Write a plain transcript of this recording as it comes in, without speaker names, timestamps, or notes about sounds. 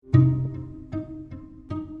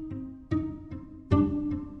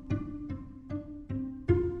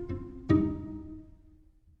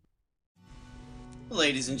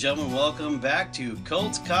ladies and gentlemen, welcome back to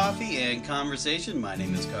Cult Coffee and Conversation. My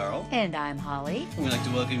name is Carl. And I'm Holly. And we'd like to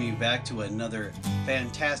welcome you back to another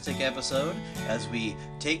fantastic episode as we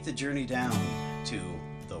take the journey down to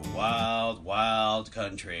the Wild, Wild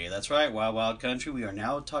Country. That's right, Wild, Wild Country. We are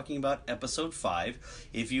now talking about episode 5.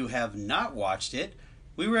 If you have not watched it,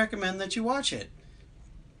 we recommend that you watch it.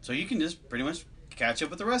 So you can just pretty much catch up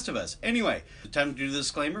with the rest of us. Anyway, time to do the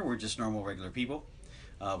disclaimer. We're just normal, regular people.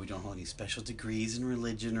 We don't hold any special degrees in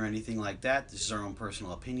religion or anything like that. This is our own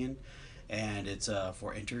personal opinion, and it's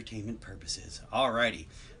for entertainment purposes. Alrighty,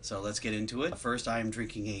 so let's get into it. First, I am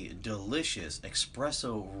drinking a delicious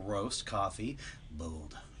espresso roast coffee.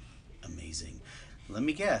 Bold. Amazing. Let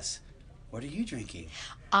me guess. What are you drinking?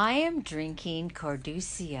 I am drinking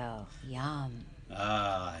Corducio. Yum.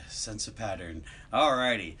 Sense a pattern.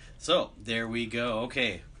 Alrighty, so there we go.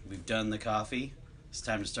 Okay, we've done the coffee. It's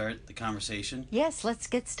time to start the conversation. Yes, let's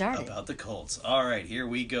get started. About the cults. Alright, here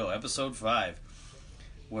we go. Episode 5.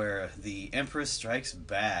 Where the Empress strikes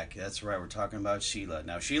back. That's right, we're talking about Sheila.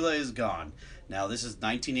 Now, Sheila is gone. Now, this is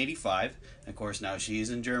 1985. Of course, now she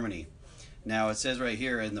is in Germany. Now, it says right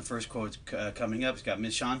here in the first quote coming up, it's got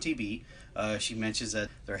Miss Shanti B. She mentions that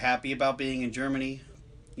they're happy about being in Germany.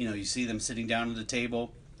 You know, you see them sitting down at the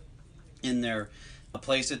table in their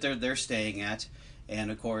place that they're staying at. And,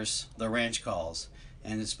 of course, the ranch calls.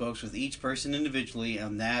 And it spoke with each person individually,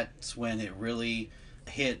 and that's when it really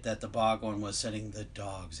hit that the Bhagwan was sending the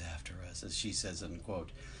dogs after us, as she says in the quote.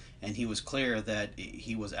 And he was clear that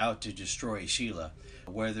he was out to destroy Sheila.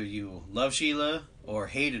 Whether you love Sheila or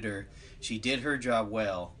hated her, she did her job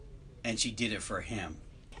well, and she did it for him.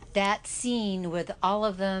 That scene with all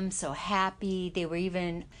of them so happy, they were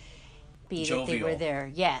even happy that they were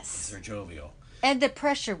there. Yes. They're jovial. And the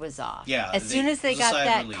pressure was off. Yeah. As soon as they got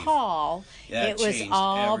that call, it was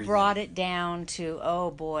all everything. brought it down to, oh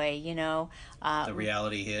boy, you know. The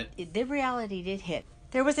reality hit. The reality did hit.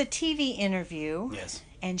 There was a TV interview. Yes.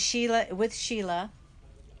 And Sheila,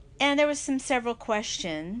 and there was several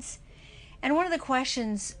questions. And one of the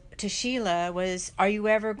questions to Sheila was, are you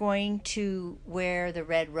ever going to wear the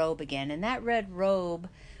red robe again? And that red robe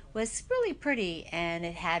was really pretty, and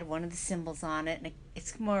it had one of the symbols on it, and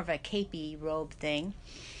it's more of a capey robe thing.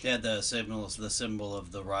 Yeah, the symbol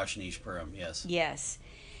of the Rajneeshpuram, yes. Yes.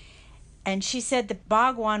 And she said the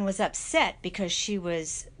Bhagwan was upset because she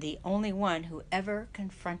was the only one who ever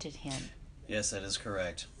confronted him. Yes, that is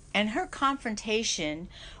correct. And her confrontation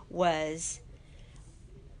was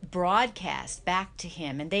broadcast back to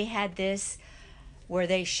him, and they had this where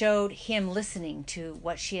they showed him listening to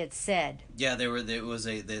what she had said. Yeah,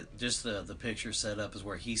 the picture set up is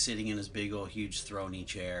where he's sitting in his big old huge throny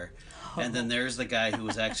chair, and then there's the guy who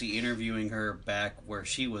was actually interviewing her back where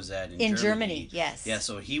she was at in Germany. Yes. Yeah,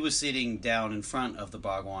 so he was sitting down in front of the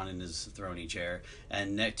Bhagwan in his throny chair,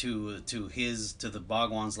 and next to the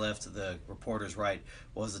Bhagwan's left, the reporter's right,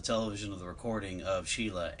 was the television of the recording of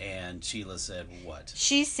Sheila, and Sheila said what?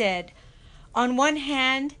 She said, on one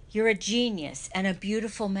hand, you're a genius and a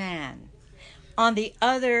beautiful man. On the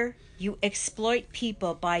other, you exploit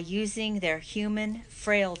people by using their human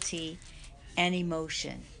frailty and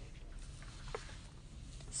emotion.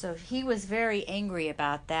 So he was very angry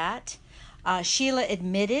about that. Sheila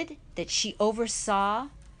admitted that she oversaw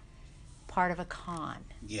part of a con.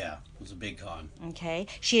 Yeah, it was a big con. Okay.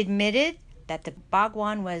 She admitted that the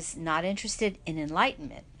Bhagwan was not interested in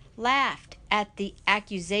enlightenment, laughed at the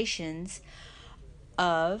accusations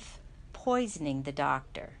of poisoning the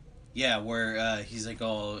doctor. Yeah, where he's like,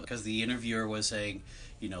 oh, because the interviewer was saying,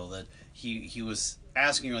 you know, that he was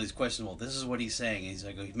asking all these questions. Well, this is what he's saying. And he's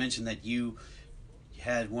like, oh, he mentioned that you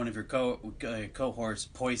had one of your cohorts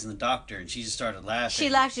poison the doctor, and she just started laughing. She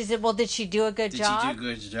laughed. She said, well, did she do a good job? Did she do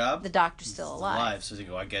a good job? The doctor's still alive. So they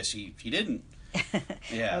go, I guess she didn't.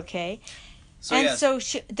 Yeah. Okay. So, and yeah. so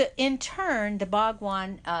in turn, the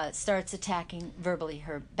Bhagwan starts attacking verbally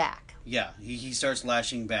her back. Yeah, he starts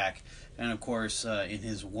lashing back. And, of course, in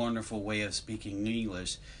his wonderful way of speaking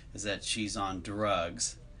English, is that she's on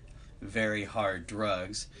drugs, very hard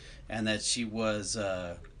drugs, and that she was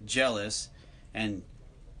jealous, and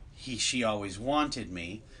she always wanted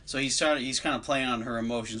me. So he's kind of playing on her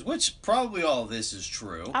emotions, which probably all of this is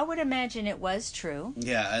true. I would imagine it was true.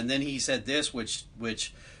 Yeah, and then he said this, which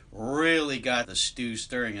really got the stew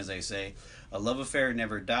stirring, as they say. A love affair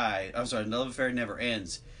never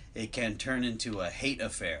ends. It can turn into a hate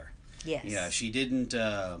affair. Yes. Yeah, she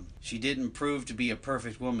didn't prove to be a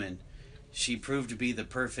perfect woman. She proved to be the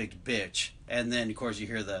perfect bitch. And then, of course, you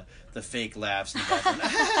hear the fake laughs in the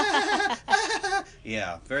background.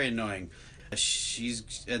 Yeah, very annoying.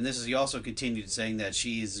 He also continued saying that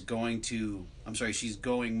she's going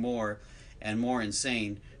more and more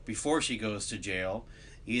insane before she goes to jail.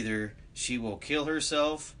 Either she will kill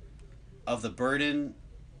herself of the burden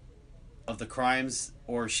of the crimes,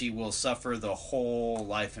 or she will suffer the whole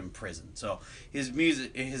life in prison. So his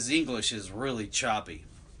English is really choppy.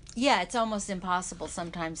 Yeah, it's almost impossible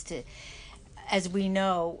sometimes to, as we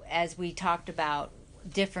know, as we talked about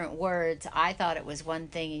different words, I thought it was one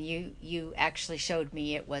thing, and you actually showed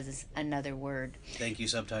me it was another word. Thank you,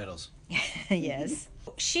 subtitles. Yes.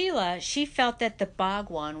 Sheila, she felt that the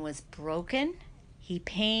Bhagwan was broken. He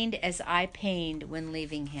pained as I pained when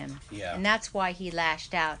leaving him. Yeah. And that's why he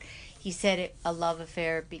lashed out. He said a love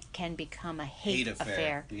affair can become a hate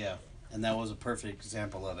affair. Yeah. And that was a perfect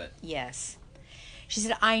example of it. Yes. She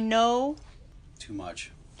said, I know. Too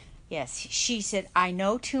much. Yes. She said, I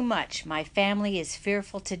know too much. My family is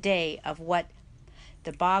fearful today of what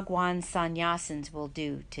the Bhagwan sannyasins will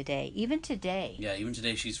do today. Even today. Yeah, even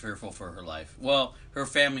today she's fearful for her life. Well, her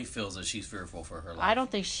family feels that she's fearful for her life. I don't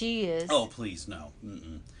think she is. Oh, please, no.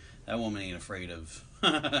 Mm-mm. That woman ain't afraid of...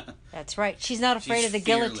 That's right. She's not afraid of the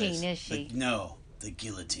guillotine, is she? No, the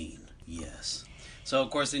guillotine. Yes. So, of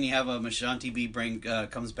course, then you have Mashanti B.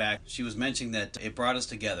 comes back. She was mentioning that it brought us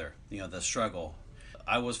together, the struggle.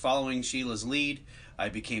 I was following Sheila's lead. I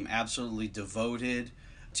became absolutely devoted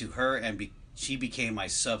to her, and she became my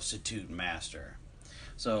substitute master.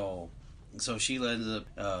 So Sheila ended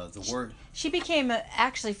up the word. She became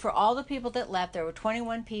actually, for all the people that left, there were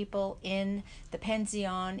 21 people in the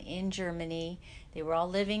pension in Germany. They were all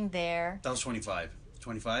living there. That was 25.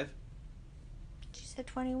 25? She said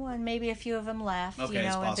 21. Maybe a few of them left. Okay,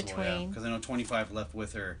 it's possible, in between. Because I know 25 left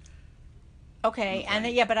with her. Okay,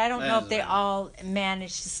 but I don't know if they all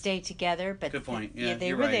managed to stay together. But good point. Yeah,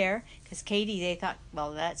 they were right. there because Katie. They thought,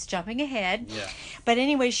 well, that's jumping ahead. Yeah. But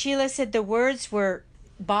anyway, Sheila said the words were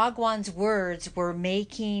Bhagwan's words were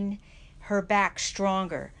making her back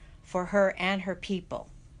stronger for her and her people.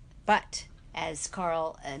 But as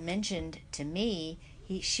Carl mentioned to me,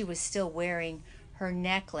 she was still wearing her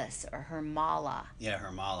necklace or her mala. Yeah,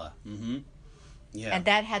 her mala. Mm-hmm. Yeah. And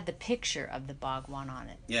that had the picture of the Bhagwan on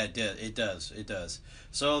it. Yeah, it did. It does.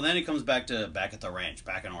 So then it comes back at the ranch,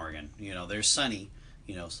 back in Oregon. There's Sunny.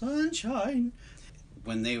 Sunshine.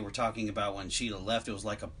 When they were talking about when Sheila left, it was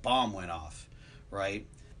like a bomb went off, right?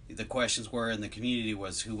 The questions were in the community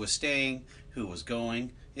was who was staying, who was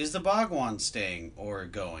going. Is the Bhagwan staying or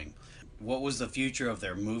going? What was the future of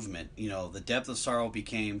their movement? The depth of sorrow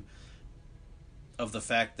became of the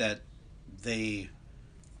fact that they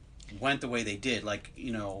went the way they did. Like,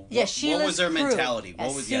 what was their mentality?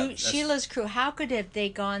 Sheila's crew, how could have they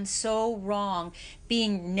gone so wrong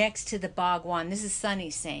being next to the Bhagwan? This is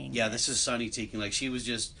Sunny saying. Yeah, this is Sunny taking, like, she was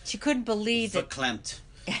just... She couldn't believe that... verklempt.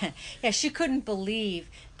 Yeah, she couldn't believe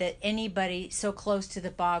that anybody so close to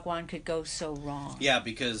the Bhagwan could go so wrong. Yeah,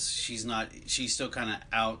 because she's still kind of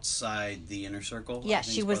outside the inner circle. Yeah,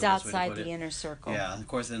 she was outside the inner circle. Yeah, of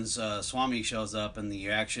course, then Swami shows up, and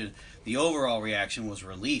the overall reaction was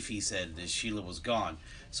relief, he said, that Sheila was gone.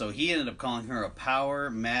 So he ended up calling her a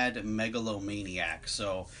power-mad megalomaniac.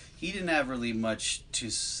 So he didn't have really much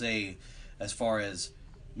to say as far as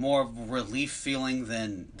more of relief feeling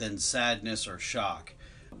than sadness or shock.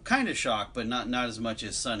 Kind of shocked, but not as much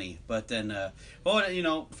as Sunny. But then,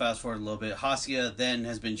 fast forward a little bit. Hassia then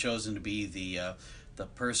has been chosen to be the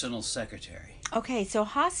personal secretary. Okay, so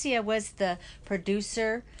Hassia was the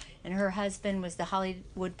producer, and her husband was the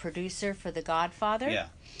Hollywood producer for The Godfather. Yeah.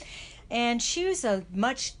 And she was a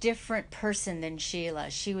much different person than Sheila.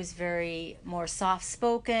 She was very more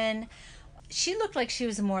soft-spoken. She looked like she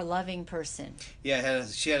was a more loving person. Yeah,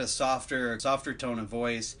 she had a softer tone of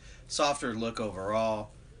voice, softer look overall.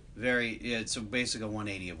 It's basically a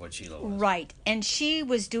 180 of what Sheila was. Right, and she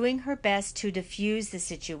was doing her best to diffuse the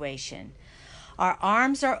situation. Our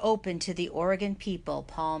arms are open to the Oregon people,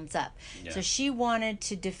 palms up. Yeah. So she wanted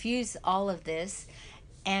to diffuse all of this,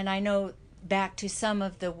 and I know back to some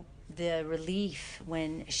of the relief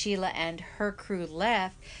when Sheila and her crew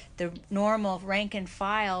left, the normal rank and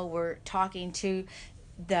file were talking to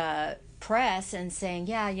the press and saying,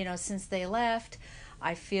 since they left,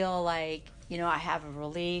 I feel like, I have a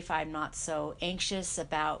relief. I'm not so anxious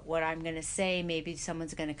about what I'm going to say. Maybe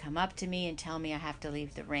someone's going to come up to me and tell me I have to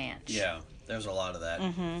leave the ranch. Yeah, there's a lot of that.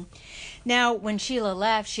 Mm-hmm. Now, when Sheila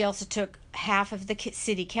left, she also took half of the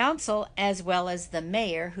city council as well as the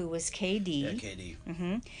mayor, who was KD. Yeah, KD.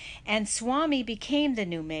 Mm-hmm. And Swami became the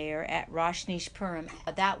new mayor at Rajneeshpuram.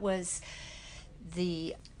 That was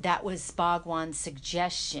that was Bhagwan's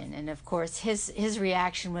suggestion, and of course his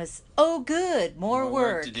reaction was, "Oh, good, more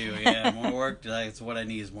work to do." Yeah, more work. That's what I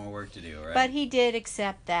need is more work to do, right? But he did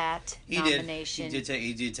accept that nomination.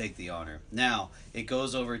 He did take the honor. Now it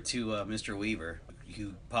goes over to Mr. Weaver,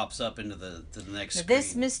 who pops up into the next screen.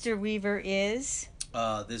 This Mr. Weaver is.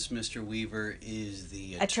 This Mr. Weaver is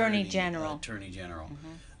the Attorney General.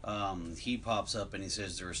 He pops up and he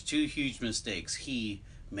says there's two huge mistakes he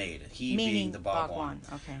made. He Meaning being the Bhagwan.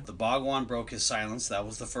 Okay. The Bhagwan broke his silence. That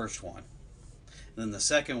was the first one. And then the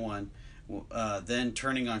second one, then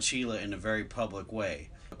turning on Sheila in a very public way.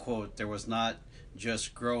 Quote, there was not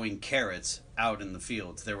just growing carrots out in the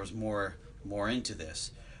fields. There was more into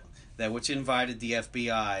this. That which invited the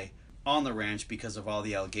FBI on the ranch because of all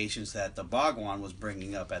the allegations that the Bhagwan was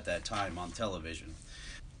bringing up at that time on television.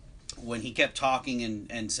 When he kept talking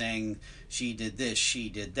and saying she did this, she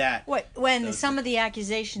did that. When some of the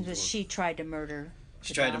accusations was she tried to murder.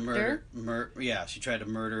 She tried to murder. She tried to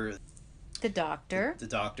murder the doctor. The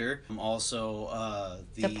doctor. Also,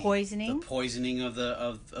 the poisoning. The poisoning of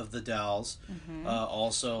the dolls. Mm-hmm.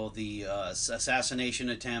 Also, the assassination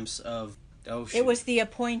attempts of. It was the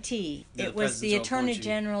appointee. It was the Attorney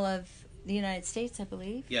General of the United States, I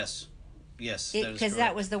believe. Yes. Because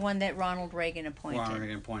that was the one that Ronald Reagan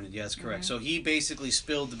appointed. Yes, correct. Mm-hmm. So he basically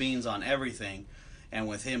spilled the beans on everything, and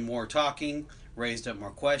with him more talking, raised up more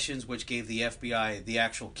questions, which gave the FBI the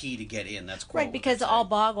actual key to get in. That's right, because all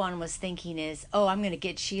Bhagwan was thinking is, oh, I'm going to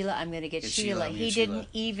get Sheila, I'm going to get Sheila. He didn't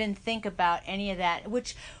even think about any of that,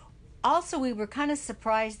 which also we were kind of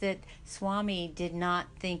surprised that Swami did not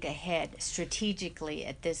think ahead strategically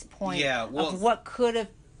at this point of what could have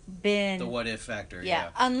been. The what if factor,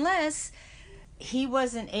 unless he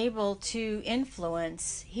wasn't able to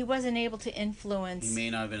influence. He may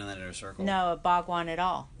not have been in that inner circle. No, Bhagwan at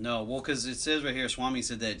all. No, well, because it says right here, Swami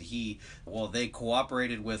said that they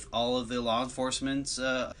cooperated with all of the law enforcement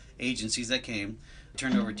agencies that came.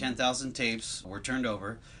 Turned over 10,000 tapes. Were turned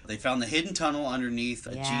over. They found the hidden tunnel underneath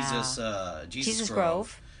Jesus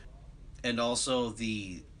Grove, and also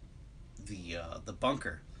the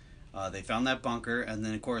bunker. They found that bunker, and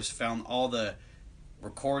then of course found all the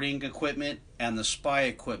recording equipment and the spy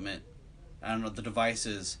equipment and the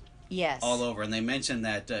devices all over. And they mentioned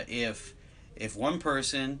that if one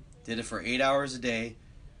person did it for 8 hours a day,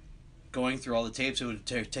 going through all the tapes, it would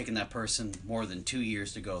have taken that person more than 2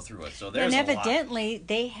 years to go through it. So there's and evidently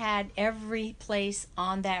they had every place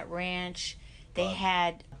on that ranch they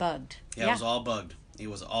had bugged. Yeah, it was all bugged. It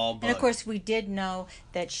was all bugged. And of course we did know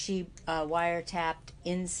that she wiretapped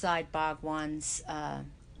inside Bhagwan's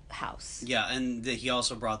house. Yeah, and he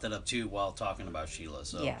also brought that up too while talking about Sheila.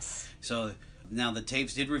 So yes. So now the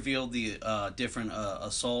tapes did reveal the different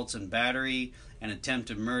assaults and battery and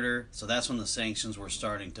attempted murder. So that's when the sanctions were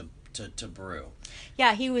starting to brew.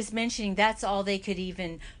 Yeah, he was mentioning that's all they could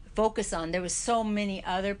even focus on. There was so many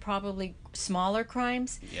other probably smaller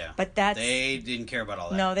crimes. Yeah, but they didn't care about all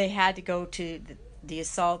that. No, they had to go to the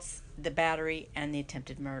assaults, the battery, and the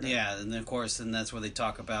attempted murder. Yeah, and then of course, and that's where they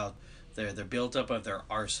talk about their built up of their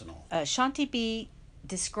arsenal. Shanti B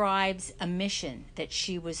describes a mission that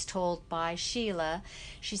she was told by Sheila.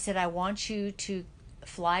 She said, I want you to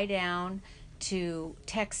fly down to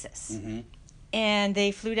Texas. Mm-hmm. And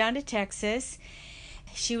they flew down to Texas.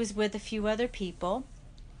 She was with a few other people,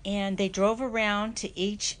 and they drove around to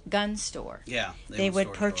each gun store. Yeah. They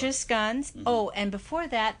would purchase guns. Mm-hmm. Oh, and before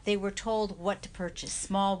that, they were told what to purchase,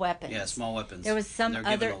 small weapons. Yeah, small weapons. There was some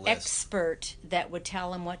other expert that would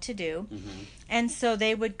tell them what to do. Mm-hmm. And so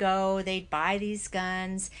they would go, they'd buy these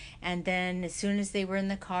guns, and then as soon as they were in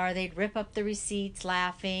the car, they'd rip up the receipts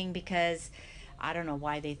laughing because I don't know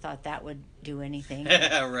why they thought that would do anything.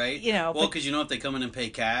 Right. Well, because if they come in and pay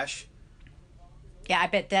cash. Yeah, I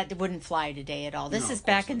bet that wouldn't fly today at all. This is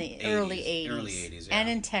back in the early 80s. Early 80s, and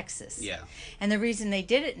in Texas. Yeah. And the reason they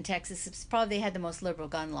did it in Texas is probably they had the most liberal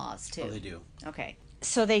gun laws, too. Oh, they do. Okay.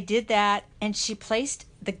 So they did that, and she placed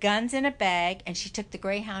the guns in a bag, and she took the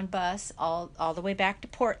Greyhound bus all the way back to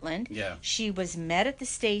Portland. Yeah. She was met at the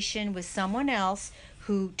station with someone else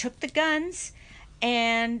who took the guns,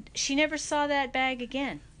 and she never saw that bag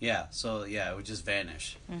again. Yeah, so it would just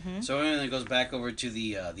vanish. Mm-hmm. So then it goes back over to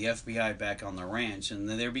the FBI back on the ranch, and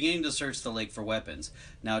they're beginning to search the lake for weapons.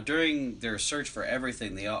 Now, during their search for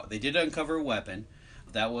everything, they did uncover a weapon.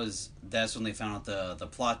 That's when they found out the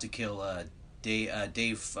plot to kill Dave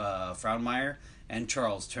Frauenmeyer and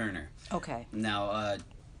Charles Turner. Okay. Now,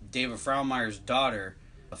 David Frauenmeyer's daughter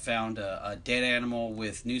found a dead animal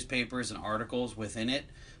with newspapers and articles within it.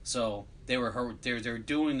 So they're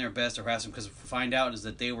doing their best to harass him, because find out is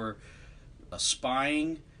that they were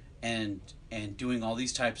spying and doing all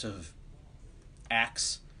these types of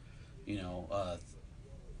acts, you know,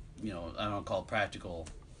 I don't call it practical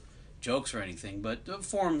jokes or anything, but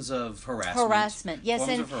forms of harassment. Yes,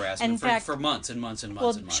 forms of harassment in fact, for months and months and months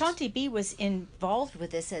well, and months. Shanti B was involved with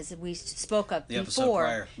this, as we spoke of The episode before,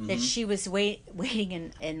 prior. that she was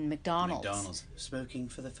waiting in McDonald's. McDonald's, smoking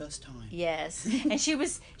for the first time. Yes, and she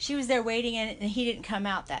was there waiting, and he didn't come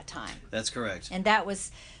out that time. That's correct. And that was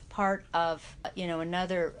part of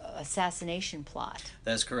another assassination plot.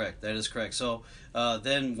 That's correct. That is correct. So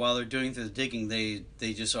then, while they're doing the digging, they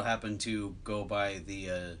just so happen to go by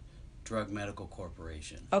the Drug Medical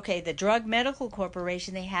Corporation. Okay, the Drug Medical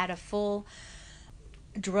Corporation. They had a full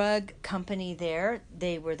drug company there.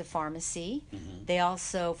 They were the pharmacy. Mm-hmm. They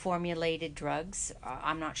also formulated drugs.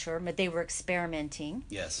 I'm not sure, but they were experimenting.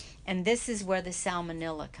 Yes. And this is where the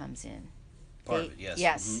salmonella comes in. Part of it, yes.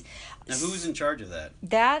 Yes. Mm-hmm. Now, who's in charge of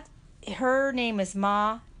that? Her name is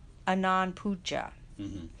Ma Anand Puja.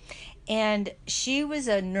 Mm-hmm. And she was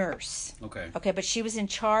a nurse. Okay, but she was in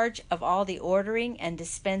charge of all the ordering and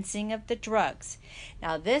dispensing of the drugs.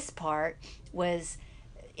 Now, this part was,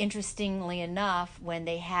 interestingly enough, when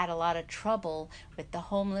they had a lot of trouble with the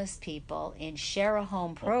homeless people in Share a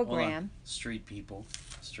Home program. Street people.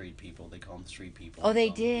 They call them street people. Oh, they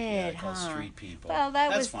did, called street people. Well,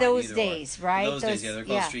 that was fine, those days, right? Those days, they're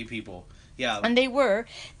called street people. Yeah. And they were.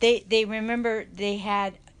 They remember they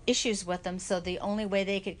had issues with them, so the only way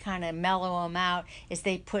they could kind of mellow them out is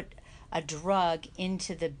they put a drug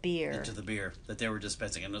into the beer that they were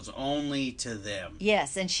dispensing, and it was only to them.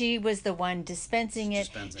 Yes, and she was the one dispensing it.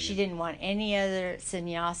 She didn't want any other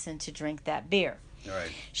sannyasin to drink that beer. All right.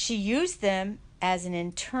 She used them as an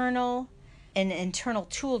internal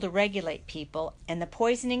tool to regulate people, and the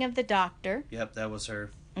poisoning of the doctor. Yep, that was her.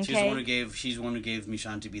 Okay. She's the one who gave me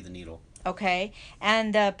Shanti B the needle. Okay,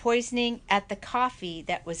 and the poisoning at the coffee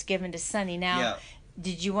that was given to Sonny. Now,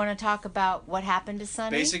 did you want to talk about what happened to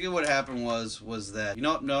Sonny? Basically, what happened was that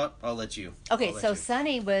I'll let you. Okay, so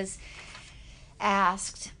Sonny was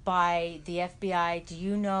asked by the FBI, "Do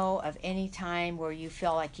you know of any time where you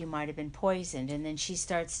felt like you might have been poisoned?" And then she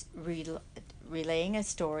starts relaying a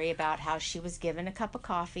story about how she was given a cup of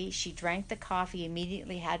coffee. She drank the coffee,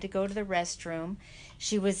 immediately had to go to the restroom.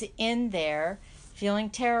 She was in there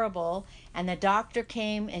feeling terrible, and the doctor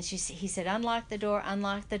came, and he said, unlock the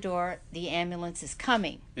door, the ambulance is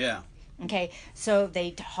coming. Yeah. Okay, so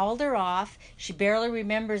they hauled her off. She barely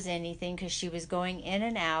remembers anything because she was going in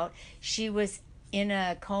and out. She was in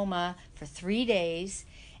a coma for 3 days,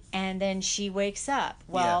 and then she wakes up.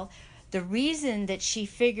 Well, the reason that she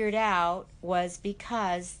figured out was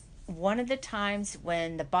because one of the times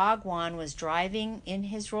when the Bhagwan was driving in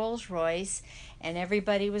his Rolls Royce and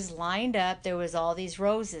everybody was lined up, there was all these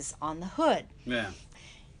roses on the hood. Yeah.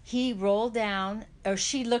 He rolled down, or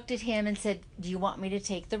she looked at him and said, "Do you want me to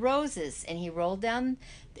take the roses?" And he rolled down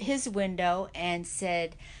his window and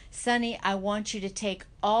said, "Sonny, I want you to take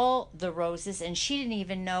all the roses." And she didn't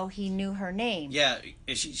even know he knew her name. Yeah,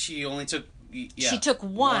 she only took... Yeah, she took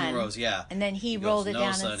one rose, yeah. And then he rolled it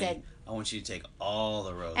down Sonny, and said, "I want you to take all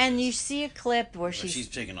the roses." And you see a clip where she's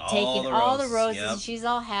taking all the roses, yep. And she's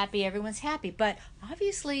all happy, everyone's happy. But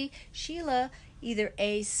obviously, Sheila either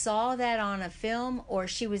saw that on a film or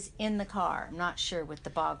she was in the car. I'm not sure with the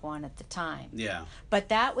Bhagwan at the time. Yeah. But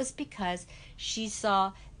that was because she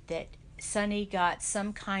saw that Sonny got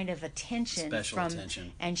some kind of attention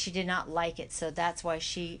attention, and she did not like it, so that's why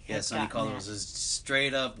she Sonny called it was a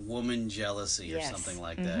straight up woman jealousy or something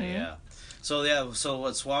like that. Yeah. So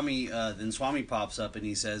what Swami then Swami pops up and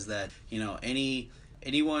he says that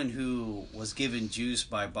anyone who was given juice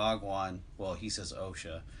by Bhagwan, well, he says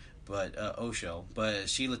Osho, but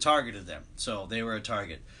Sheila targeted them, so they were a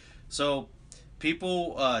target. So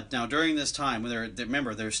people now during this time,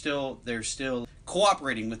 they're still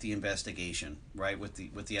cooperating with the investigation, right, with the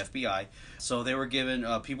FBI. So they were given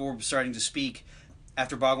people were starting to speak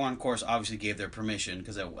after Bhagwan, of course, obviously gave their permission,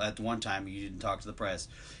 because at one time you didn't talk to the press.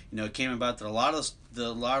 It came about that a lot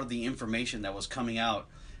of the information that was coming out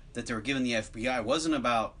that they were giving the FBI wasn't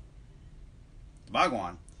about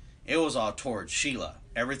Bhagwan. It was all towards Sheila.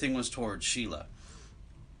 Everything was towards Sheila.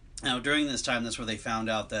 Now, during this time, that's where they found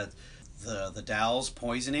out that the Dow's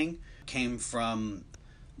poisoning came from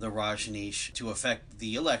the Rajneesh to affect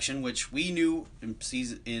the election, which we knew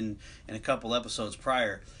in a couple episodes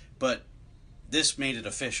prior, but this made it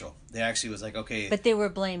official. They actually was like, okay. But they were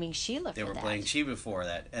blaming Sheila for that. They were blaming Sheila for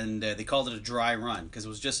that, and they called it a dry run because it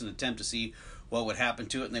was just an attempt to see what would happen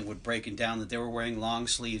to it, and they would break it down that they were wearing long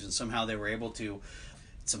sleeves, and somehow they were able to,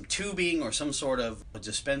 some tubing or some sort of a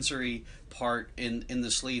dispensary part in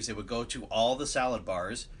the sleeves, they would go to all the salad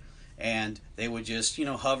bars, and they would just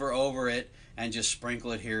hover over it, and just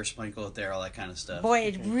sprinkle it here, sprinkle it there, all that kind of stuff. Boy,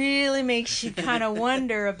 it really makes you kind of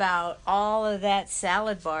wonder about all of that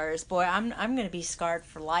salad bars. Boy, I'm going to be scarred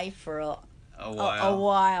for life for A while. a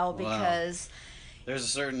while Wow. because There's a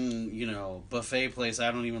certain, buffet place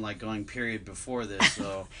I don't even like going, period, before this,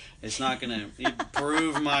 so it's not going to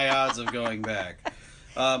improve my odds of going back.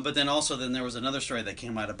 But then there was another story that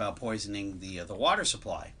came out about poisoning the water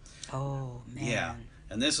supply. oh man. Yeah.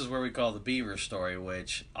 And this is where we call the beaver story,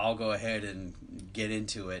 which I'll go ahead and get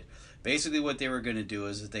into it. Basically, what they were going to do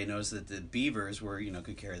is that they noticed that the beavers were,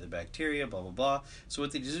 could carry the bacteria, blah, blah, blah. So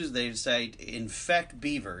what they do is they decide to infect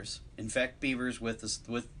beavers with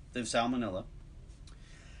the salmonella.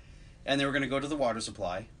 And they were going to go to the water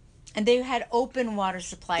supply. And they had open water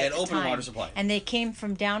supply They at had the open time. water supply. And they came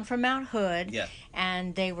down from Mount Hood. Yeah.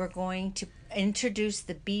 And they were going to introduce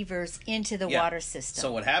the beavers into the water system.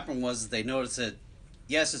 So what happened was they noticed that,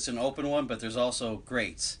 yes, it's an open one, but there's also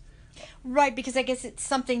grates. Right, because I guess it's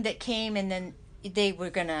something that came and then they were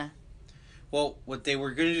going to... Well, what they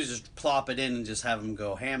were going to do is just plop it in and just have them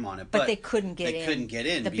go ham on it. But they couldn't get in. They couldn't get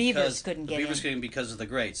in. The beavers couldn't get in. The beavers couldn't because of the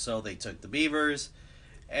grates. So they took the beavers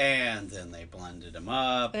and then they blended them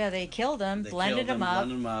up. Yeah, they killed them, blended them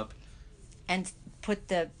up, and put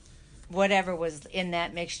the whatever was in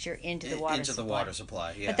that mixture into the water supply. Into the water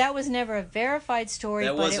supply, yeah. But that was never a verified story,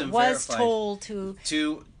 That but wasn't it was verified. told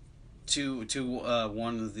to... To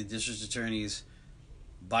one of the district attorneys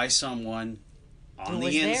by someone on Who the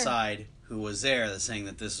was there. inside who was there that's saying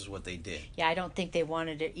that this is what they did. Yeah, I don't think they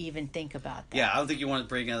wanted to even think about that. Yeah, I don't think you want to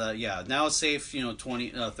bring it up. Yeah, now it's safe,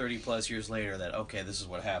 30 plus years later that, okay, this is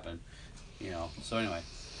what happened. So anyway.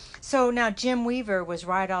 So now Jim Weaver was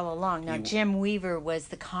right all along. Now He- Jim Weaver was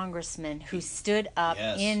the congressman who stood up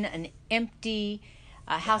Yes. in an empty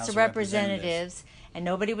House of Representatives, and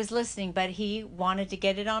nobody was listening, but he wanted to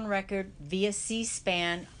get it on record via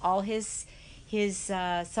C-SPAN, all his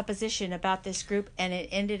supposition about this group, and it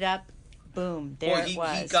ended up, boom, there He it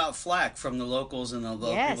was. he got flack from the locals, and the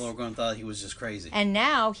Yes. people were going to thought he was just crazy. And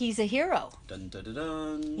now he's a hero. Dun, dun, dun,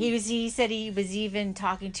 dun. He said he was even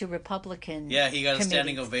talking to Republican Yeah, he got a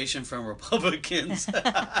standing committees. ovation from Republicans.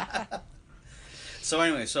 So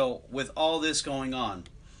anyway, with all this going on,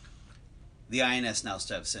 the INS now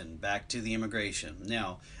steps in, back to the immigration.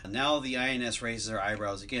 Now the INS raises their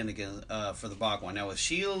eyebrows again for the Bhagwan. Now with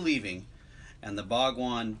Sheila leaving and the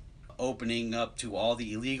Bhagwan opening up to all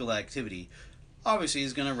the illegal activity, obviously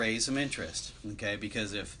is going to raise some interest, okay?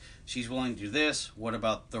 Because if she's willing to do this, what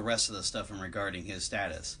about the rest of the stuff in regarding his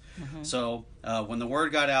status? Mm-hmm. So when the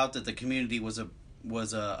word got out that the community was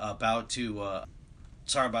about to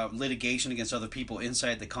about litigation against other people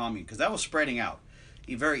inside the commune, because that was spreading out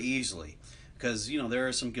very easily, because there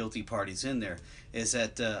are some guilty parties in there, is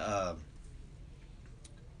that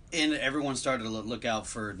and everyone started to look out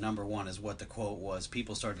for number one, is what the quote was.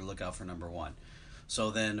 People started to look out for number one.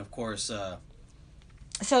 So then, of course,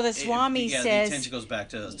 so the Swami the says... attention goes back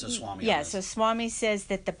to Swami. Yeah, on this. so Swami says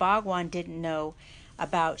that the Bhagwan didn't know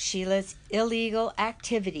about Sheila's illegal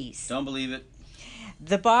activities. Don't believe it.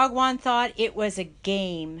 The Bhagwan thought it was a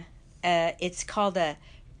game. It's called a...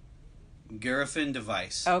 Garifin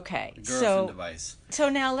device. Okay, Garifin device. So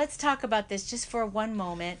now let's talk about this just for one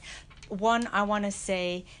moment. One, I want to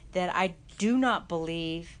say that I do not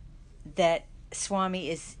believe that Swami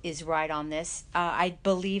is right on this. I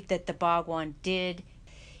believe that the Bhagwan did.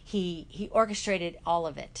 He orchestrated all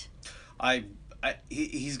of it.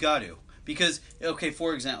 He's got to, because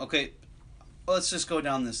for example, let's just go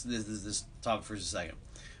down this topic for just a second.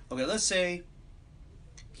 Okay, let's say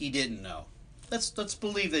he didn't know. Let's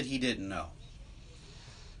believe that he didn't know.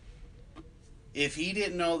 If he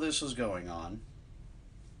didn't know this was going on,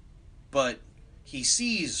 but he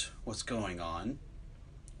sees what's going on,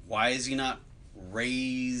 why is he not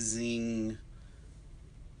raising?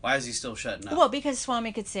 Why is he still shutting up? Well, because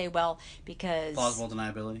Swami could say, because... Plausible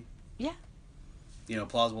deniability? Yeah.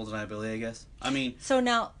 Plausible deniability, I guess. I mean... So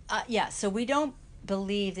now, so we don't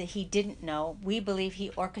believe that he didn't know. We believe he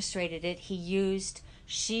orchestrated it. He used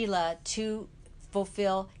Sheila to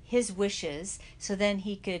fulfill his wishes, so then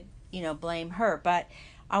he could, blame her. But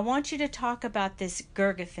I want you to talk about this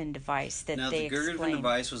Gergefin device that they explained. Now, the Gergefin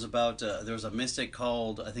device was about, there was a mystic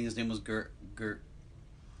called, I think his name was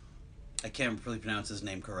I can't really pronounce his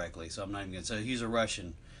name correctly, so I'm not even going to say. He's a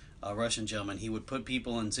Russian gentleman. He would put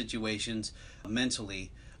people in situations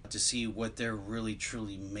mentally to see what they're really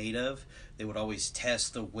truly made of. They would always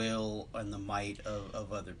test the will and the might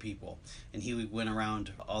of other people. And he went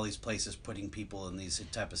around all these places putting people in these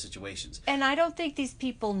type of situations. And I don't think these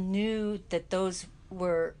people knew that those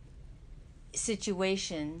were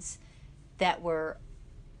situations that were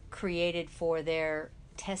created for their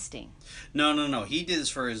testing. No. He did this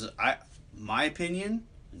for my opinion,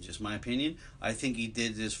 and just my opinion. I think he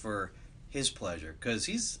did this for his pleasure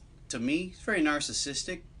because to me, he's very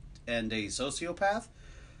narcissistic and a sociopath.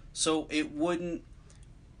 So it wouldn't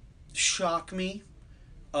shock me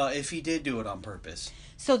if he did do it on purpose.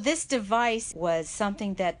 So this device was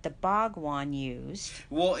something that the Bhagwan used.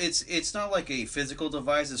 Well, it's not like a physical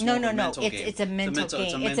device. It's No. more of a mental game. It's a mental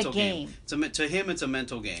game. It's a game. To him, it's a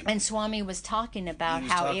mental game. And Swami was talking about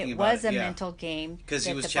how it about was a mental game. Because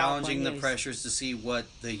he was challenging the pressures to see what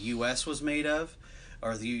the U.S. was made of,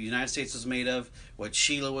 or the United States was made of, what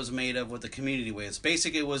Sheila was made of, what the community was.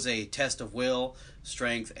 Basically, it was a test of will,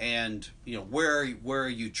 strength, and where are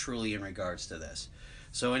you truly in regards to this.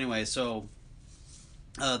 So anyway,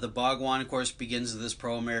 the Bhagwan, of course, begins this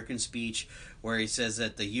pro-American speech where he says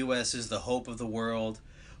that the U.S. is the hope of the world,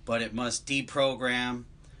 but it must deprogram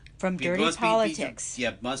from dirty politics.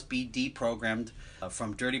 Must be deprogrammed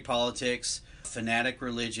from dirty politics, fanatic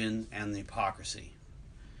religion, and the hypocrisy.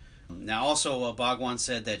 Now, also, Bhagwan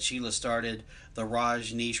said that Sheila started the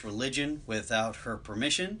Rajneesh religion without her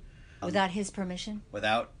permission. Without his permission?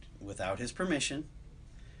 Without his permission,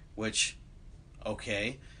 which,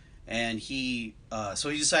 okay. And he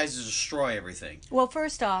decides to destroy everything. Well,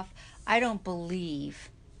 first off, I don't believe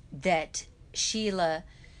that Sheila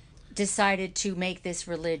decided to make this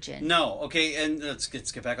religion. No, okay, and let's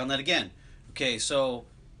get back on that again. Okay, so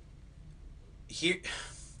here,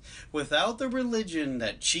 without the religion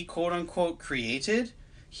that she quote-unquote created,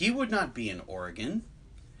 he would not be in Oregon.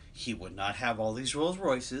 He would not have all these Rolls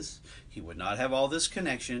Royces. He would not have all this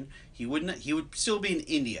connection. He would still be in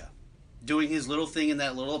India, doing his little thing in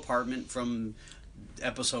that little apartment from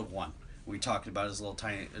episode 1. We talked about his little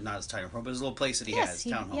tiny, not his tiny home, but his little place that he has,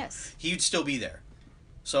 townhome. Yes. He'd still be there.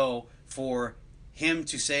 So for him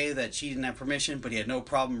to say that she didn't have permission, but he had no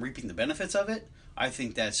problem reaping the benefits of it, I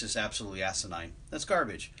think that's just absolutely asinine. That's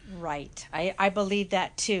garbage. Right. I believe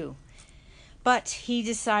that too. But he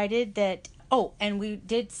decided that, and we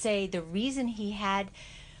did say the reason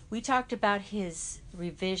we talked about his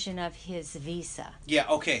revision of his visa. Yeah,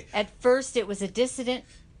 okay. At first it was a dissident.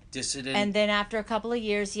 And then after a couple of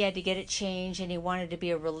years he had to get it changed and he wanted to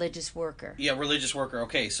be a religious worker. Yeah, religious worker.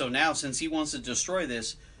 Okay, so now since he wants to destroy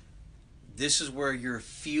this is where you're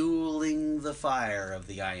fueling the fire of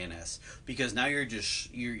the INS. Because now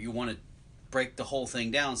you want to break the whole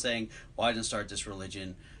thing down saying, well, I didn't start this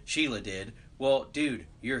religion, Sheila did. Well, dude,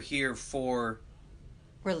 you're here for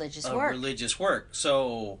religious work.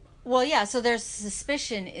 So... Well, yeah, so there's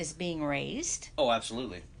suspicion is being raised. Oh,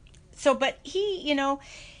 absolutely. So, but he,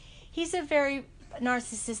 he's a very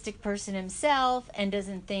narcissistic person himself and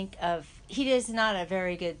he is not a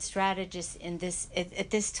very good strategist in this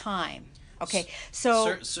at this time. Okay,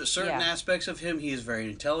 so certain aspects of him, he is very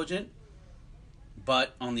intelligent,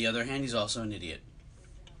 but on the other hand, he's also an idiot.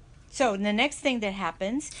 So the next thing that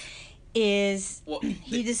happens is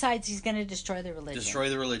he decides he's going to destroy the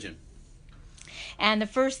religion. And the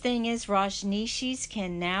first thing is Rajneeshis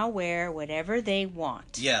can now wear whatever they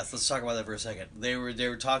want. Yes, let's talk about that for a second. They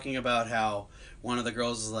were talking about how one of the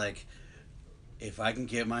girls is like, if I can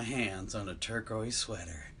get my hands on a turquoise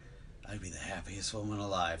sweater, I'd be the happiest woman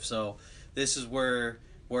alive. So this is where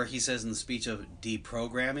he says in the speech of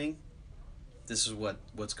deprogramming, this is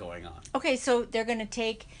what's going on. Okay, so they're going to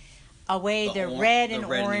take away their red and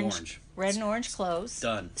orange clothes.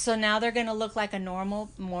 Done. So now they're going to look like a normal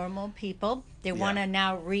people. They want to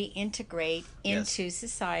now reintegrate into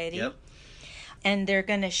society. Yep. And they're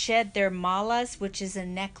going to shed their malas, which is a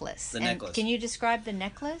necklace. Necklace. Can you describe the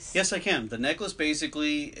necklace? Yes, I can. The necklace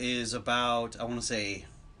basically is about, I want to say,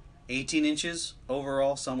 18 inches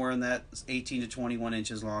overall, somewhere in that 18 to 21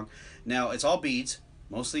 inches long. Now, it's all beads,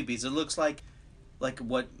 mostly beads. It looks like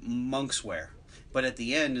what monks wear. But at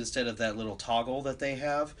the end, instead of that little toggle that they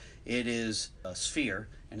have, it is a sphere,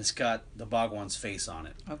 and it's got the Bhagwan's face on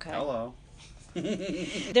it. Okay. Hello.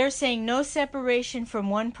 They're saying no separation from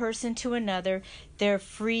one person to another. They're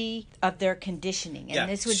free of their conditioning. And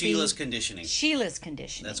this would Sheila's be conditioning. Sheila's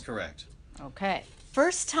conditioning. That's correct. Okay.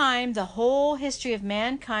 First time the whole history of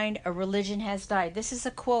mankind a religion has died. This is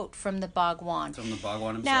a quote from the Bhagwan. From the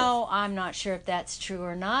Bhagwan himself. Now, I'm not sure if that's true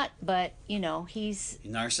or not, but, he's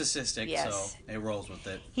narcissistic, so it rolls with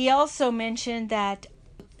it. He also mentioned that,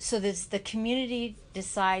 the community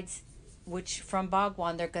decides, which from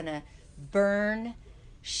Bhagwan, they're going to burn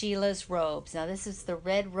Sheila's robes. Now, this is the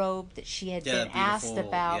red robe that she had been asked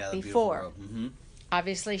about before. Mm-hmm.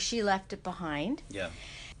 Obviously, she left it behind. Yeah.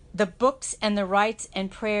 the books and the rites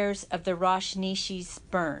and prayers of the Rajneeshis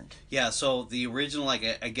burned. Yeah, so the original,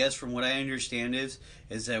 like I guess from what I understand is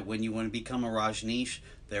that when you want to become a Rajneesh,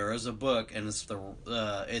 there is a book, and it's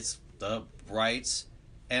the rites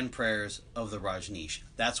and prayers of the Rajneesh.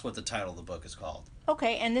 That's what the title of the book is called.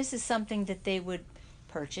 Okay, and this is something that they would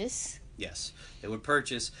purchase. Yes, they would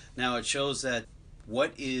purchase. Now it shows that,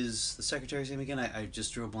 what is the secretary's name again? I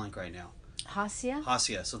just drew a blank right now. Hasya?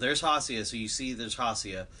 Hasya. So there's Hasya. So you see there's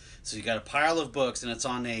Hasya. So you got a pile of books, and it's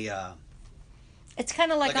on a... It's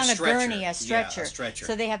kind of like on a gurney, a stretcher. Yeah, a stretcher.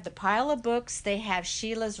 So they have the pile of books. They have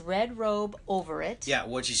Sheila's red robe over it. Yeah,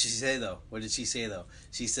 what did she say, though?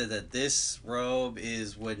 She said that this robe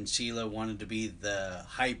is when Sheila wanted to be the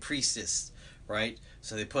high priestess, right?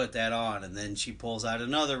 So they put that on, and then she pulls out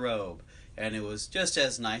another robe. And it was just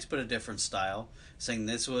as nice, but a different style, saying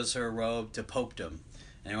this was her robe to popedom.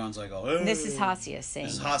 And everyone's like, oh. And this is Hasya saying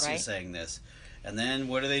this, right? Saying this. And then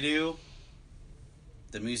what do?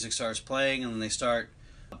 The music starts playing, and then they start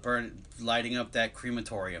lighting up that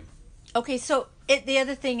crematorium. Okay, so the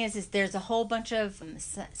other thing is there's a whole bunch of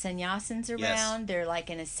sannyasins around. Yes. They're like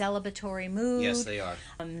in a celebratory mood. Yes, they are.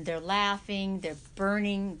 They're laughing. They're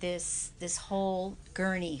burning this whole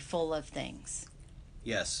gurney full of things.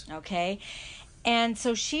 Yes. Okay, and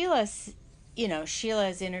so Sheila is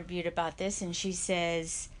interviewed about this, and she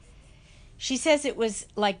says it was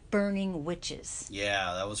like burning witches.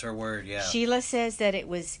 Yeah, that was her word. Yeah. Sheila says that it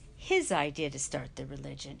was his idea to start the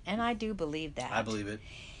religion, and I do believe that. I believe it.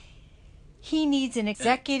 He needs an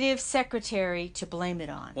executive secretary to blame it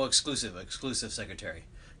on. Well, exclusive secretary,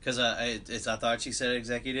 because I thought she said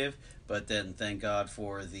executive, but then thank God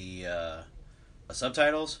for the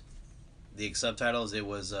subtitles. The subtitles, it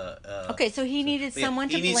was okay, so he needed someone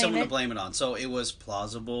to blame it. He needs someone to blame it on. So it was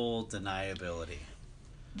plausible deniability.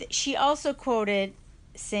 She also quoted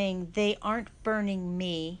saying, "They aren't burning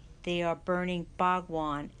me; they are burning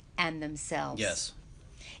Bhagwan and themselves." Yes.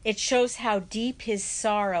 It shows how deep his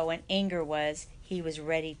sorrow and anger was. He was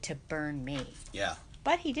ready to burn me. Yeah.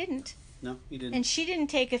 But he didn't. No, he didn't. And she didn't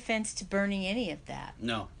take offense to burning any of that.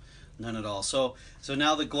 No, none at all. So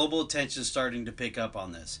now the global attention is starting to pick up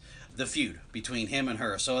on this. The feud between him and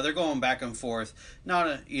her. So they're going back and forth,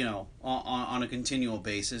 not on a continual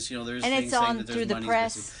basis. There's and things it's saying on that there's through the money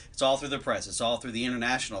press. missing. It's all through the press. It's all through the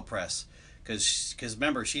international press. Because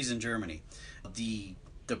remember, she's in Germany.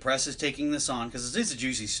 The press is taking this on because it's a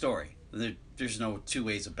juicy story. There's no two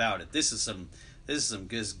ways about it. This is some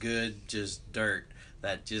good just dirt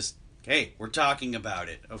that just, hey, we're talking about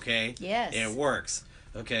it, okay? Yes. It works,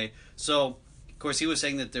 okay? So, of course, he was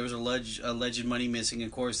saying that there was alleged money missing.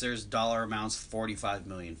 Of course, there's dollar amounts, 45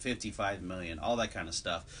 million, 55 million, all that kind of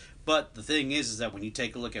stuff. But the thing is that when you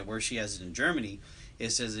take a look at where she has it in Germany,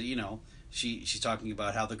 it says that, she's talking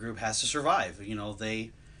about how the group has to survive.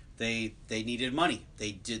 They needed money.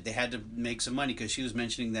 They had to make some money, because she was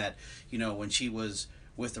mentioning that, when she was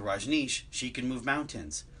with the Rajneesh, she could move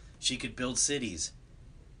mountains. She could build cities.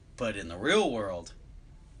 But in the real world,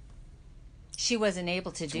 she wasn't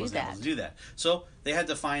able to do that. So they had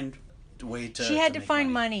to find a way to. She had to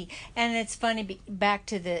find money. And it's funny, back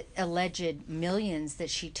to the alleged millions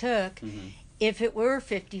that she took. Mm-hmm. If it were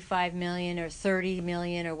 55 million or 30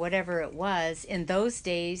 million or whatever it was, in those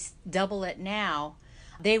days, double it now,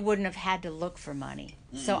 they wouldn't have had to look for money.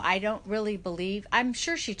 Mm-mm. So I don't really believe. I'm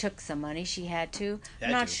sure she took some money. She had to.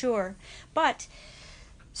 I'm not sure. But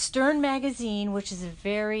Stern Magazine, which is a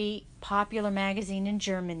very popular magazine in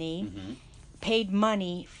Germany, mm-hmm. paid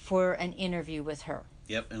money for an interview with her.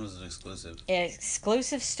 Yep, and it was an exclusive.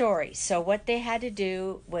 Exclusive story. So what they had to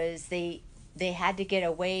do was they had to get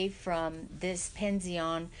away from this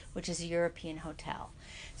pension, which is a European hotel.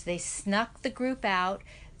 So they snuck the group out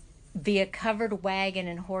via covered wagon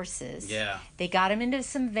and horses. Yeah. They got them into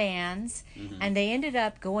some vans, mm-hmm. and they ended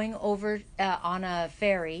up going over on a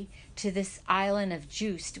ferry to this island of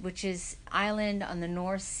Juist, which is island on the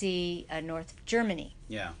North Sea, north of Germany.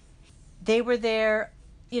 Yeah. They were there,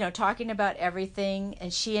 talking about everything,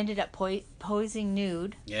 and she ended up posing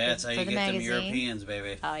nude. Yeah, that's how you get them Europeans,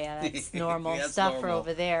 baby. Oh, yeah, that's normal stuff for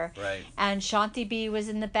over there. Right. And Shanti B was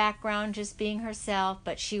in the background just being herself,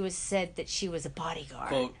 but she said that she was a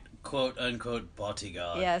bodyguard. Quote unquote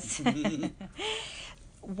bodyguard. Yes.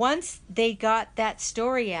 Once they got that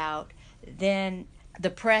story out, then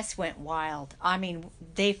the press went wild. I mean,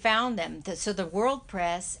 they found them. So the world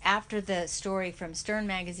press, after the story from Stern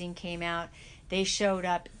Magazine came out, they showed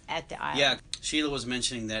up at the island. Yeah, Sheila was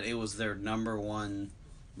mentioning that it was their number one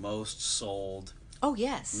most sold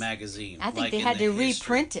magazine. I think they had to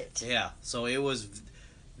reprint it. Yeah, so it was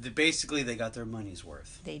basically they got their money's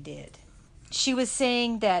worth. They did. She was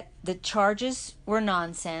saying that the charges were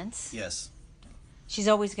nonsense. Yes. She's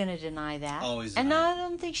always going to deny that. Always and deny I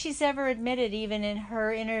don't think she's ever admitted, even in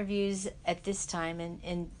her interviews at this time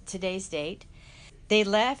in today's date. They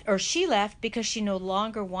left, or she left, because she no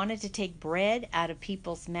longer wanted to take bread out of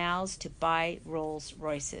people's mouths to buy Rolls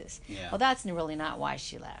Royces. Yeah. Well, that's really not why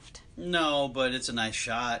she left. No, but it's a nice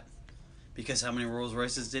shot. Because how many Rolls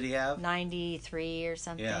Royces did he have? 93 or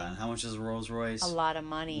something. Yeah, and how much is a Rolls Royce? A lot of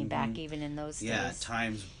money back even in those days. Yeah,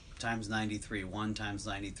 times 93. 1 times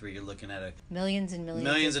 93, you're looking at millions and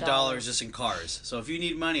millions of dollars just in cars. So if you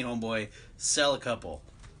need money, homeboy, sell a couple.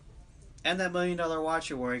 And that $1 million watch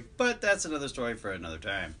you're wearing, but that's another story for another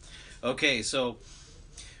time. Okay, so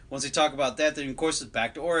once we talk about that, then of course it's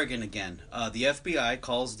back to Oregon again. The FBI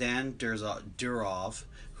calls Dan Durov,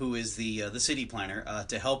 who is the city planner,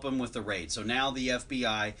 to help him with the raid. So now the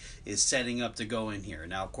FBI is setting up to go in here.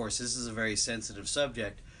 Now, of course, this is a very sensitive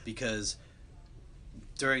subject because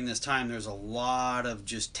during this time there's a lot of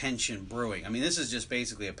just tension brewing. I mean, this is just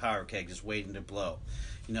basically a powder keg just waiting to blow.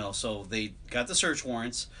 You know, so they got the search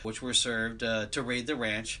warrants, which were served to raid the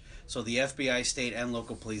ranch. So the FBI, state, and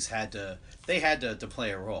local police had to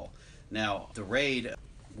play a role. Now, the raid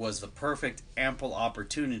was the perfect, ample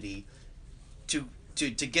opportunity to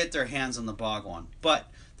get their hands on the Bhagwan. But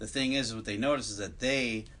the thing is, what they noticed is that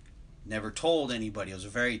they never told anybody. It was a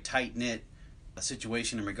very tight-knit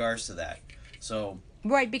situation in regards to that. So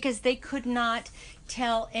right, because they could not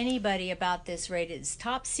tell anybody about this raid. It's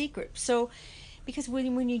top secret. So because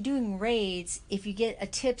when you're doing raids, if you get a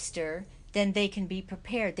tipster, then they can be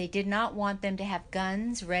prepared. They did not want them to have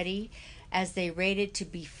guns ready as they raided to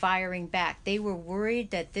be firing back. They were worried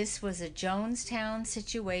that this was a Jonestown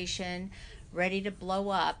situation ready to blow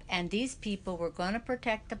up, and these people were going to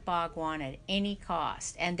protect the Bhagwan at any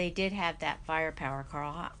cost. And they did have that firepower,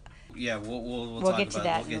 Carl. Yeah, we'll We'll talk get to about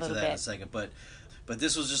that we'll get in a to little that in bit. a second. But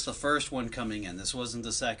this was just the first one coming in. This wasn't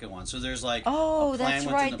the second one. So there's like Oh, a plan that's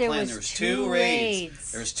within right. the There plan. was There's two raids.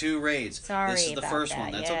 raids. There's 2 raids. Sorry This is the about first that,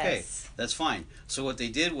 one. That's yes. okay. That's fine. So what they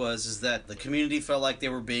did was that the community felt like they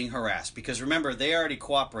were being harassed because remember they already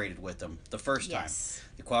cooperated with them the first time. Yes.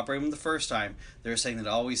 They cooperated with them the first time. They're saying that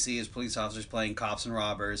all we see is police officers playing cops and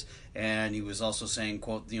robbers, and he was also saying,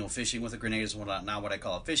 quote, fishing with a grenade is not what I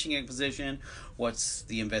call a fishing exposition. What's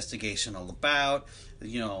the investigation all about?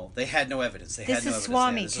 They had no evidence. They had no evidence.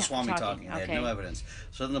 Swami This is Swami talking. They had no evidence.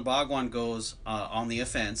 So then the Bhagwan goes on the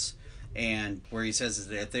offense, and where he says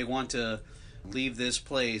that if they want to leave this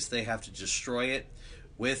place, they have to destroy it.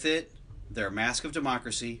 With it, their mask of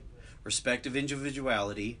democracy, respect of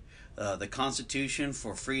individuality, the Constitution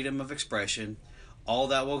for freedom of expression, all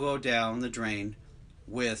that will go down the drain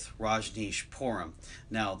with Rajneeshpuram.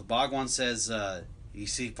 Now, the Bhagwan says,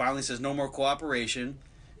 finally says no more cooperation.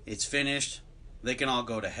 It's finished. They can all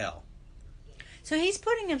go to hell. So he's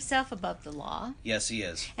putting himself above the law. Yes, he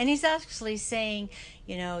is. And he's actually saying,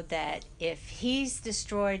 that if he's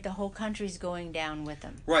destroyed, the whole country's going down with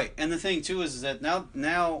him. Right. And the thing, too, is that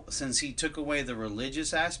now since he took away the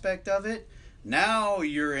religious aspect of it, now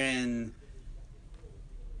you're in,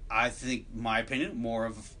 I think, my opinion, more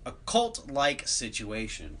of a cult-like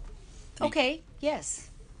situation. Okay, yes.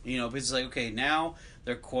 It's like, okay, now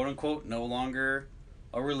they're quote-unquote no longer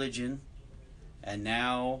a religion, and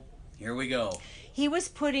now here we go. He was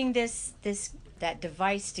putting that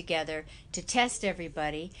device together to test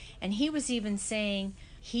everybody, and he was even saying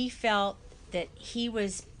he felt that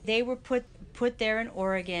they were put there in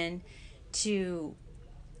Oregon to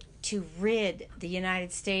rid the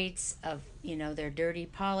United States of their dirty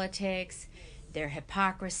politics, their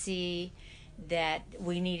hypocrisy, that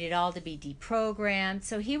we needed all to be deprogrammed.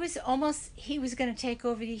 So he was going to take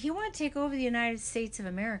over he wanted to take over the United States of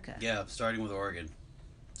America. Yeah, starting with Oregon.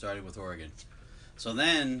 So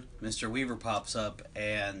then Mr. Weaver pops up,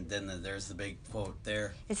 and then there's the big quote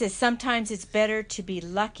there. It says, sometimes it's better to be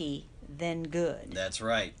lucky than good. That's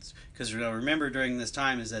right. Because remember during this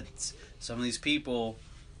time is that some of these people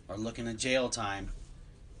are looking at jail time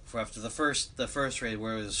for after the first raid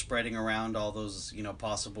where it was spreading around all those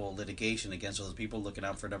possible litigation against those people looking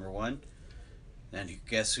out for number one. And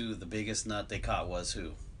guess who the biggest nut they caught was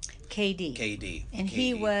who? KD. And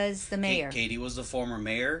he was the mayor. KD was the former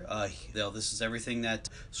mayor. This is everything that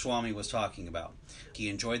Swami was talking about. He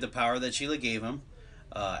enjoyed the power that Sheila gave him.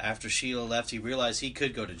 After Sheila left, he realized he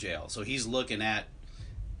could go to jail. So he's looking at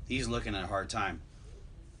a hard time.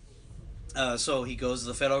 So he goes to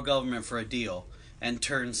the federal government for a deal and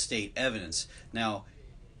turns state evidence. Now,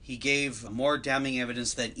 he gave more damning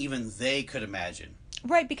evidence than even they could imagine.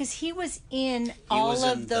 Right, because he was in was all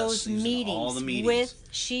in of those he was in all the meetings. with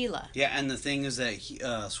Sheila. Yeah, and the thing is that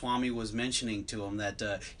Swami was mentioning to him that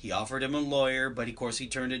he offered him a lawyer, but of course he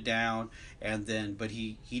turned it down. And then, but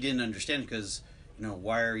he didn't understand because,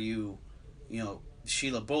 why are you,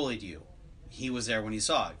 Sheila bullied you. He was there when he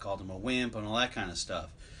saw it, called him a wimp and all that kind of stuff.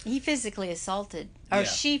 He physically assaulted, or Yeah.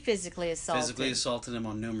 she physically assaulted. Physically assaulted him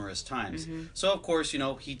on numerous times. Mm-hmm. So, of course,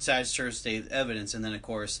 he decides to state evidence, and then, of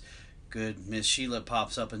course, good Miss Sheila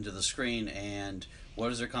pops up into the screen, and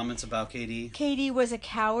what is her comments about KD? KD was a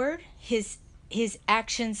coward. His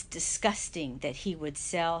actions disgusting that he would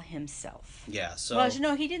sell himself. Yeah, so...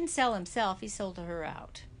 Well, he didn't sell himself. He sold her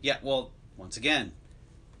out. Yeah, well, once again,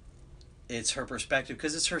 it's her perspective,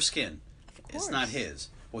 because it's her skin. Of course. It's not his.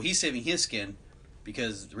 Well, he's saving his skin,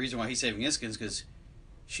 because the reason why he's saving his skin is because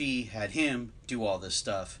she had him do all this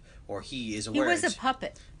stuff, or he is aware. He was a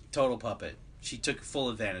puppet. Total puppet. She took full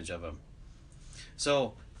advantage of him.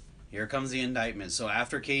 So, here comes the indictment. So,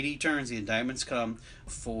 after KD turns, the indictments come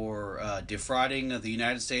for defrauding of the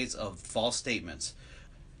United States of false statements.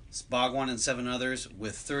 Bhagwan and 7 others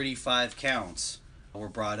with 35 counts were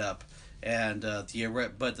brought up. And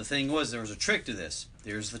but the thing was, there was a trick to this.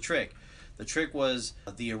 There's the trick. The trick was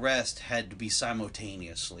the arrest had to be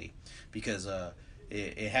simultaneously because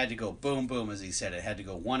it had to go boom, boom, as he said. It had to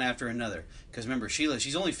go one after another. Because remember, Sheila,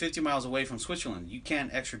 she's only 50 miles away from Switzerland. You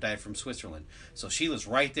can't extradite from Switzerland. So Sheila's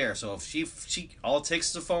right there. So if she all it takes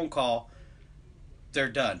is a phone call, they're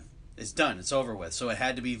done. It's done. It's over with. So they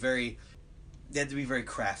had to be very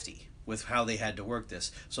crafty with how they had to work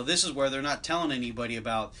this. So this is where they're not telling anybody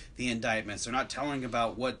about the indictments. They're not telling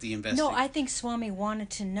about what the investigation... No, I think Swami wanted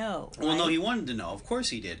to know. Well, right? no, he wanted to know. Of course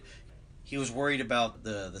he did. He was worried about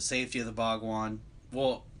the safety of the Bhagwan.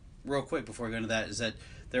 Well, real quick before we go into that, is that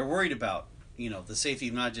they're worried about, the safety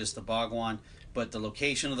of not just the Bhagwan, but the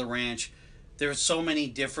location of the ranch. There's so many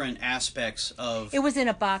different aspects of... It was in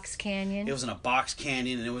a box canyon. It was in a box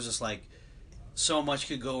canyon, and it was just like, so much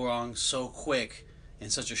could go wrong so quick in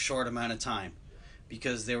such a short amount of time.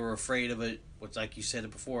 Because they were afraid of it, which, like you said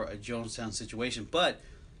before, a Jonestown situation. But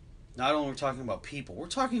not only are we talking about people, we're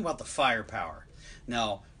talking about the firepower.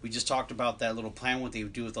 Now, we just talked about that little plan, what they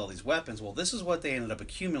would do with all these weapons. Well, this is what they ended up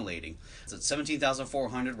accumulating. It's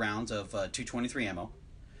 17,400 rounds of 223 ammo,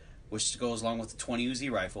 which goes along with the 20 Uzi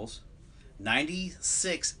rifles,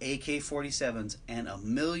 96 AK-47s, and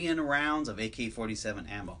 1 million rounds of AK-47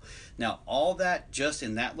 ammo. Now, all that just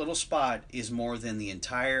in that little spot is more than the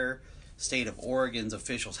entire state of Oregon's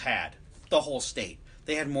officials had. The whole state.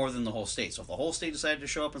 They had more than the whole state. So if the whole state decided to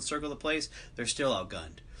show up and circle the place, they're still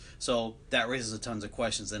outgunned. So that raises a tons of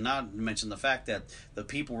questions. And not to mention the fact that the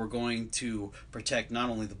people were going to protect not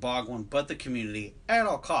only the Bhagwan, but the community at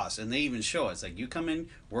all costs. And they even show it. It's like, you come in,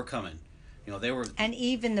 we're coming. They were... And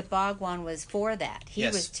even the Bhagwan was for that. He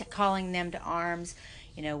Yes. was calling them to arms.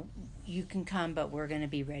 You can come, but we're going to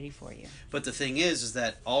be ready for you. But the thing is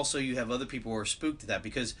that also you have other people who are spooked at that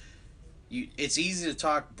because it's easy to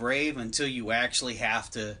talk brave until you actually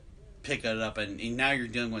have to pick it up, and now you're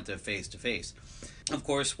dealing with it face to face. Of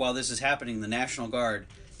course, while this is happening, the National Guard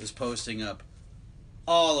is posting up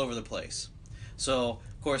all over the place. So,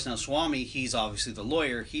 of course, now Swami, he's obviously the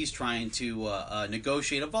lawyer. He's trying to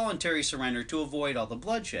negotiate a voluntary surrender to avoid all the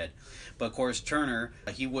bloodshed. But, of course, Turner,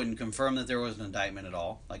 he wouldn't confirm that there was an indictment at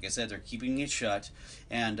all. Like I said, they're keeping it shut,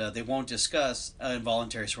 and they won't discuss a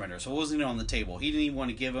voluntary surrender. So it wasn't even on the table. He didn't even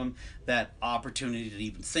want to give him that opportunity to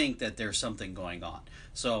even think that there's something going on.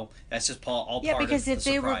 So that's just all part of the surprise. Yeah, because if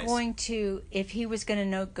they were going to, if he was going to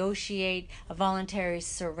negotiate a voluntary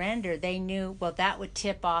surrender, they knew, well, that would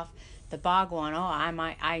tip off the Bhagwan. Oh,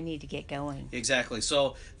 I need to get going. Exactly.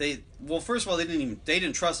 So first of all, they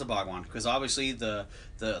didn't trust the Bhagwan because obviously the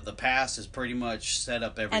past has pretty much set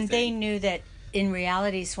up everything. And they knew that in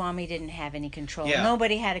reality, Swami didn't have any control. Yeah.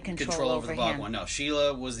 Nobody had a control over the him. Bhagwan. No,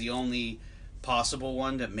 Sheila was the only possible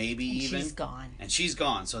one that maybe And even. she's gone. And she's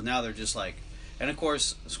gone. So now they're just like, and of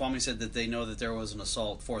course, Swami said that they know that there was an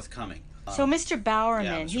assault forthcoming. So Mr. Bowerman,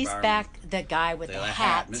 yeah, Mr. he's Bowerman. back, the guy with the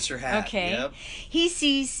hat. Mr. Hat. Okay. Yep.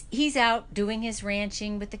 He's out doing his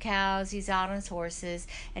ranching with the cows. He's out on his horses,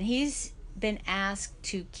 and he's been asked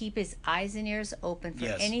to keep his eyes and ears open for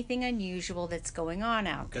Yes. anything unusual that's going on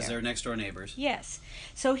out there. Because they're next door neighbors. Yes.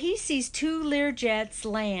 So he sees 2 Learjets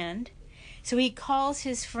land. So he calls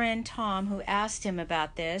his friend Tom, who asked him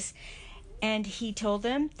about this, and he told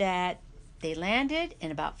him that they landed,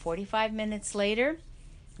 and about 45 minutes later,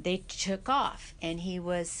 they took off. And he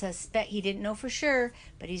he didn't know for sure,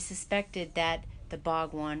 but he suspected that the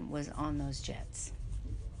Bhagwan was on those jets.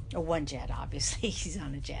 Or one jet, obviously. He's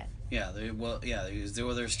on a jet. Yeah,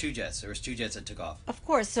 there's two jets. There was two jets that took off. Of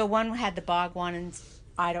course. So one had the Bhagwan, and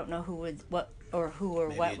I don't know who Maybe what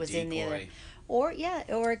a was in the other. decoy. Or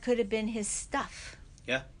it could have been his stuff.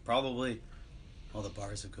 Yeah, probably. All the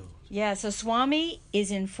bars of gold. Yeah, so Swami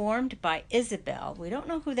is informed by Isabel. We don't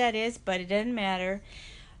know who that is, but it doesn't matter.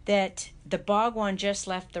 That the Bhagwan just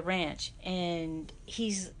left the ranch, and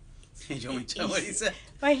he's. You want me to tell what he said?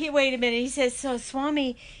 Wait a minute. He says, so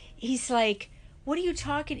Swami, he's like, what are you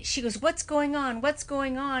talking? She goes, what's going on? What's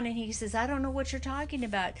going on? And he says, I don't know what you're talking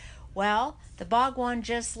about. Well, the Bhagwan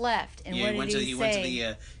just left, and what did he say? He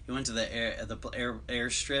went to the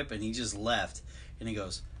airstrip, and he just left, and he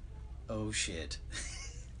goes, "Oh shit,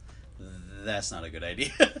 that's not a good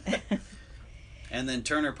idea." And then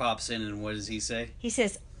Turner pops in, and what does he say? He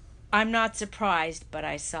says, I'm not surprised, but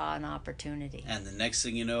I saw an opportunity. And the next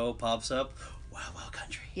thing you know, pops up, Wild Wild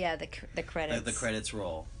Country. Yeah, the credits. The credits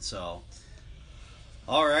roll. So,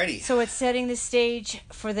 alrighty. So it's setting the stage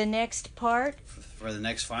for the next part. For the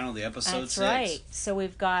next final, the episode 6. That's right. So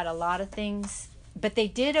we've got a lot of things, but they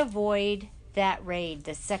did avoid that raid,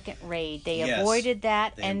 the second raid. They avoided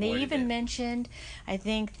that, and they even mentioned, I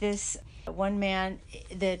think this one man,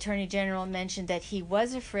 the Attorney General, mentioned that he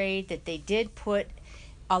was afraid that they did put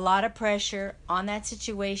a lot of pressure on that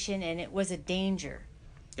situation, and it was a danger.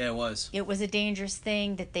 Yeah, it was. It was a dangerous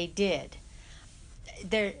thing that they did.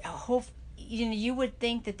 You would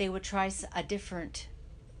think that they would try a different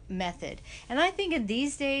method. And I think in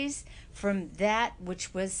these days, from that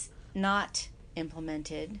which was not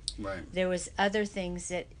implemented, right, there was other things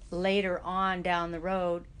that later on down the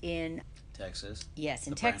road in Texas. Yes,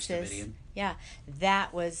 in the Branch Texas. Davidian. Yeah,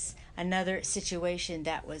 that was another situation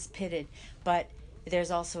that was pitted. But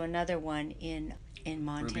there's also another one in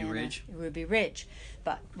Montana, Ruby Ridge.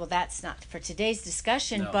 But that's not for today's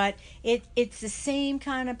discussion. No. But it's the same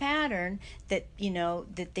kind of pattern that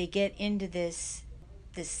that they get into this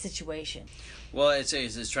situation. Well, it's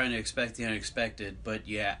trying to expect the unexpected, but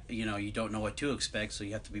you don't know what to expect, so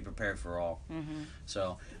you have to be prepared for all. Mm-hmm.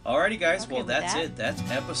 So, alrighty, guys. Okay, well, that's it. That's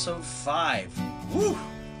episode 5. Woo!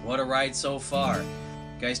 What a ride so far.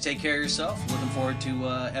 Guys, take care of yourself. Looking forward to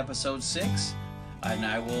episode 6. And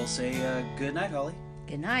I will say good night, Holly.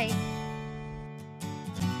 Good night.